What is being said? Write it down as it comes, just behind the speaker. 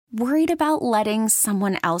Worried about letting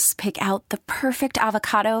someone else pick out the perfect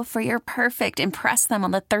avocado for your perfect impress them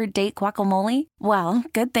on the third date guacamole? Well,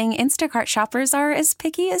 good thing Instacart shoppers are as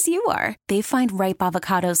picky as you are. They find ripe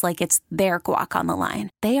avocados like it's their guac on the line.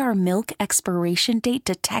 They are milk expiration date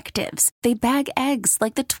detectives. They bag eggs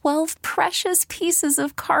like the 12 precious pieces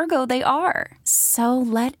of cargo they are. So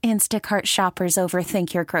let Instacart shoppers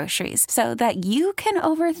overthink your groceries so that you can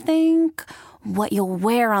overthink what you'll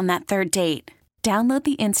wear on that third date. Download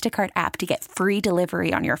the Instacart app to get free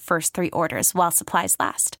delivery on your first 3 orders while supplies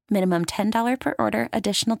last. Minimum $10 per order.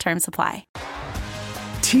 Additional terms apply.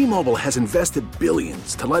 T-Mobile has invested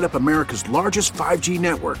billions to light up America's largest 5G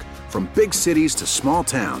network, from big cities to small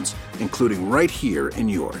towns, including right here in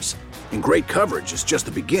yours. And great coverage is just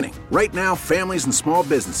the beginning. Right now, families and small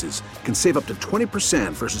businesses can save up to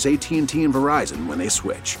 20% versus AT&T and Verizon when they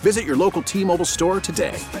switch. Visit your local T-Mobile store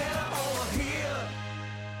today.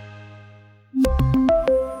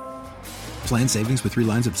 Plan savings with 3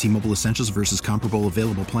 lines of T-Mobile Essentials versus comparable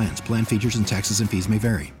available plans. Plan features and taxes and fees may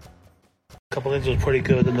vary. A couple innings was pretty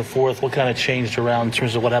good in the fourth. What kind of changed around in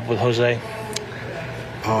terms of what happened with Jose? He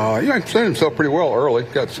presented himself pretty well early.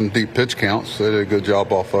 Got some deep pitch counts. They did a good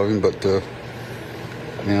job off of him. But,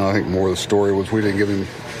 I think more of the story was we didn't give him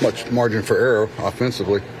much margin for error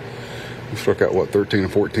offensively. He struck out, 13 or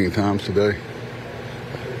 14 times today.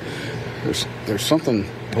 There's something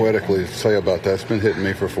poetically to say about that. It's been hitting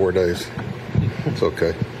me for 4 days. It's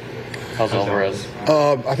okay. How's Alvarez?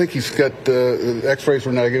 I think he's got the X-rays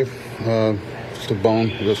were negative. Just a bone,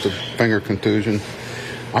 just a finger contusion.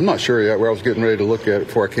 I'm not sure yet. Where I was getting ready to look at it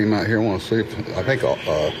before I came out here. I want to see if I think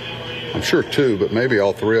I'm sure 2, but maybe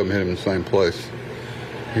all 3 of them hit him in the same place.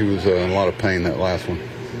 He was in a lot of pain that last one.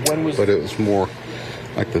 But it was more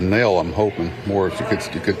like the nail. I'm hoping more. If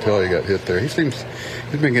you could tell he got hit there. He's been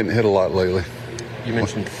getting hit a lot lately. You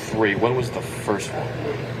mentioned 3. When was the first one?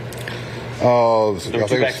 I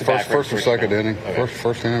think it was first or second inning. Okay.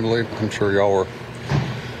 First inning, I believe. I'm sure y'all were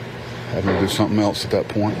having to do something else at that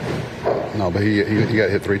point. No, but he got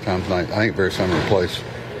hit 3 times tonight. I think very similar place.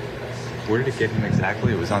 Where did it get him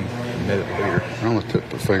exactly? It was on the mid finger. On the tip of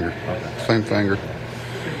the finger. Okay. Same finger.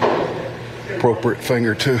 Appropriate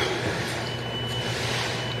finger, too.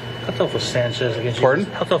 How tough was Sanchez against you? Pardon?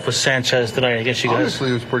 How tough was Sanchez tonight against you guys? Honestly,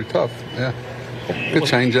 it was pretty tough, yeah. Good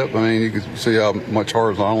changeup. I mean, you could see how much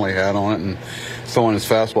horizontal he had on it, and throwing his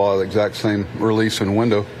fastball at the exact same release and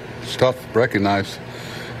window. It's tough to recognize.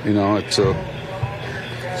 It's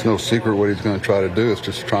no secret what he's going to try to do. It's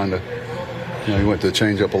just trying to, he went to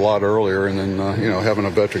changeup a lot earlier, and then, having a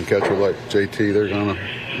veteran catcher like JT, they're going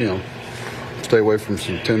to, stay away from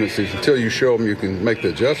some tendencies until you show them you can make the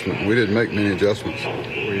adjustment. We didn't make many adjustments. What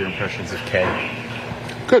were your impressions of Kay?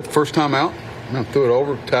 Good. First time out. Threw it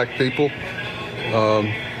over, attacked people.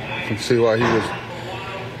 Can see why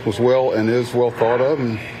he was well and is well thought of,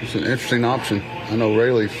 and it's an interesting option. I know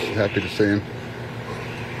Rayleigh's happy to see him.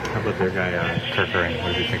 How about their guy, Kirk Herring?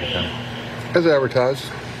 What did you think of him? As advertised,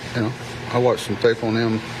 I watched some tape on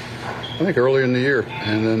him, I think earlier in the year,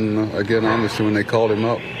 and then again, obviously when they called him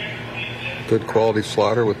up, good quality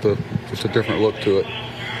slider with just a different look to it.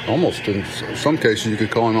 Almost in some cases you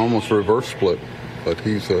could call him almost a reverse split, but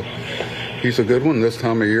he's a good one. This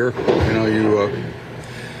time of year,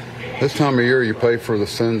 this time of year you pay for the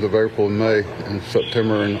sins of April and May and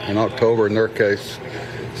September and October in their case.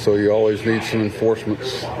 So you always need some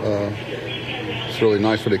enforcements. It's really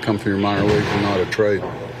nice when they come from your minor leagues and not a trade.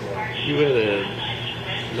 You had a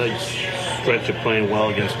nice stretch of playing well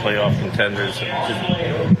against playoff contenders.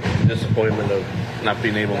 Just disappointment of not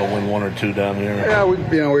being able to win 1 or 2 down there. Yeah,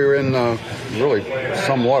 we were in really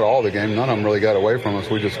somewhat all the game. None of them really got away from us.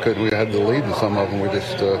 We just couldn't. We had the lead in some of them. We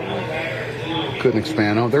just couldn't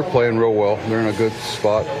expand on. They're playing real well. They're in a good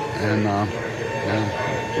spot, and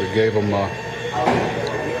we gave them.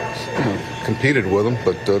 Competed with them,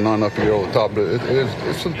 but not enough to get over the top. But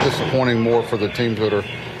it's disappointing more for the teams that are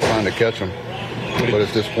trying to catch them. But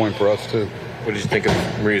it's disappointing for us too. What did you think of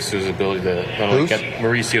Mauricio's ability to not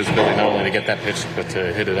only to get that pitch but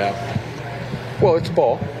to hit it out? Well, it's a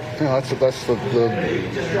ball. That's the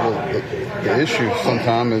issue.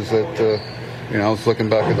 Sometimes is that I was looking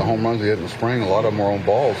back at the home runs he hit in the spring. A lot of them were on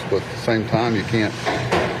balls, but at the same time, you can't.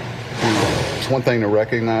 It's one thing to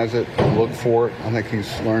recognize it and look for it. I think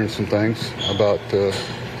he's learned some things about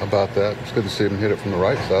that. It's good to see him hit it from the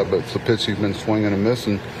right side, but it's a pitch he's been swinging and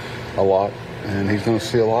missing a lot, and he's going to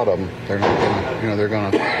see a lot of them. They're not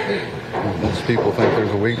going to, most people think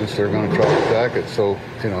there's a weakness. They're going to try to attack it. So,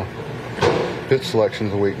 pitch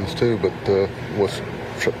selection's a weakness too, but what's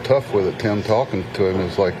tough with it, Tim, talking to him,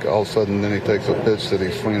 is like all of a sudden then he takes a pitch that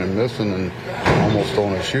he's swinging and missing and almost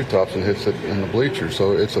on his shoe tops and hits it in the bleachers.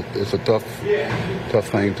 So it's a tough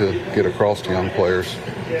thing to get across to young players,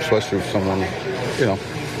 especially with someone,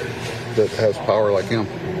 that has power like him.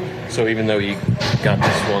 So even though you got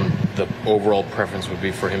this one, the overall preference would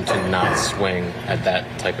be for him to not swing at that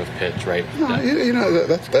type of pitch, right? No,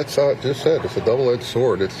 that's how it just said. It's a double-edged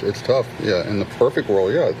sword. It's tough. Yeah, in the perfect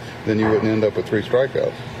world, then you wouldn't end up with 3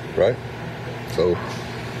 strikeouts, right? So,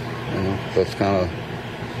 that's kind of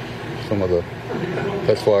some of the.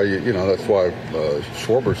 That's why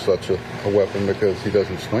Schwarber's such a weapon, because he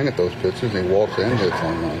doesn't swing at those pitches. He walks and hits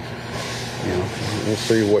on those. We'll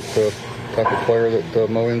see what type of player that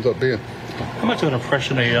Mo ends up being. How much of an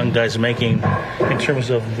impression are young guys making in terms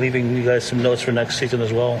of leaving you guys some notes for next season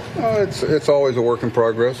as well? It's always a work in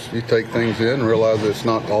progress. You take things in, realize it's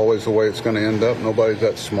not always the way it's going to end up. Nobody's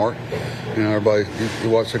that smart. Everybody, you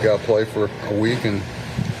watch a guy play for a week and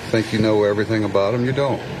think you know everything about him. You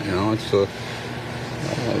don't. It's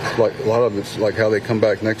like a lot of it's like how they come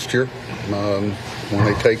back next year. When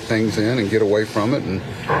they take things in and get away from it and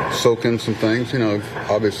soak in some things.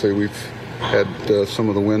 Obviously we've had some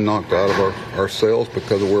of the wind knocked out of our sails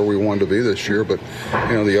because of where we wanted to be this year. But,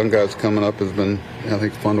 the young guys coming up has been, I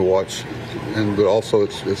think, fun to watch. But also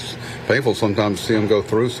it's painful sometimes to see them go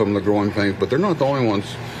through some of the growing pains. But they're not the only ones,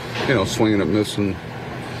 swinging at missing.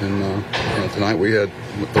 And tonight we had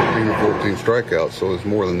 13 or 14 strikeouts, so it's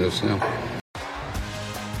more than this now.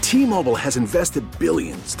 T-Mobile has invested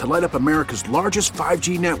billions to light up America's largest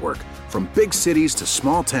 5G network, from big cities to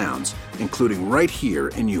small towns, including right here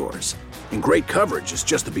in yours. And great coverage is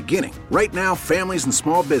just the beginning. Right now, families and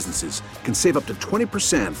small businesses can save up to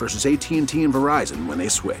 20% versus AT&T and Verizon when they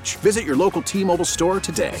switch. Visit your local T-Mobile store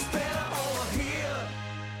today.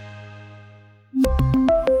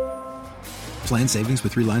 Plan savings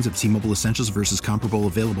with 3 lines of T-Mobile Essentials versus comparable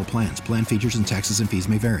available plans. Plan features and taxes and fees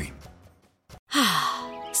may vary.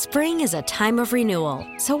 Spring is a time of renewal,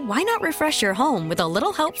 so why not refresh your home with a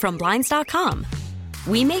little help from Blinds.com?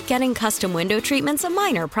 We make getting custom window treatments a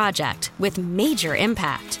minor project with major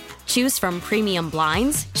impact. Choose from premium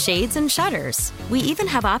blinds, shades, and shutters. We even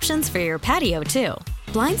have options for your patio, too.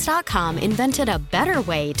 Blinds.com invented a better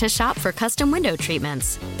way to shop for custom window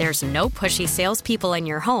treatments. There's no pushy salespeople in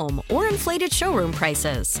your home or inflated showroom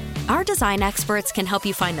prices. Our design experts can help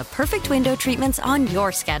you find the perfect window treatments on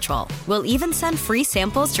your schedule. We'll even send free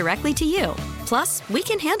samples directly to you. Plus, we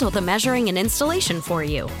can handle the measuring and installation for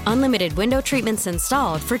you. Unlimited window treatments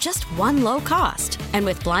installed for just one low cost. And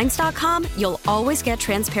with Blinds.com, you'll always get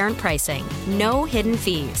transparent pricing. No hidden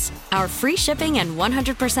fees. Our free shipping and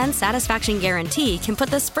 100% satisfaction guarantee can put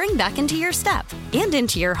the spring back into your step and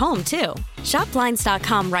into your home, too. Shop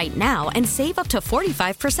Blinds.com right now and save up to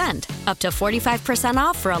 45%. Up to 45%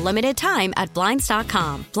 off for a limited time at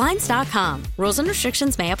Blinds.com. Blinds.com. Rules and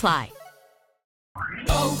restrictions may apply.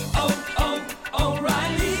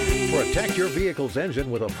 O'Reilly. Protect your vehicle's engine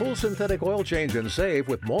with a full synthetic oil change and save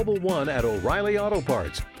with Mobil 1 at O'Reilly Auto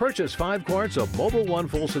Parts. Purchase 5 quarts of Mobil 1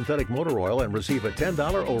 full synthetic motor oil and receive a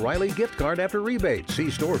 $10 O'Reilly gift card after rebate. See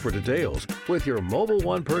store for details. With your Mobil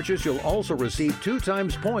 1 purchase, you'll also receive 2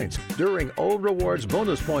 times points during O Rewards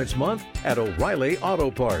Bonus Points Month at O'Reilly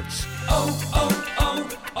Auto Parts.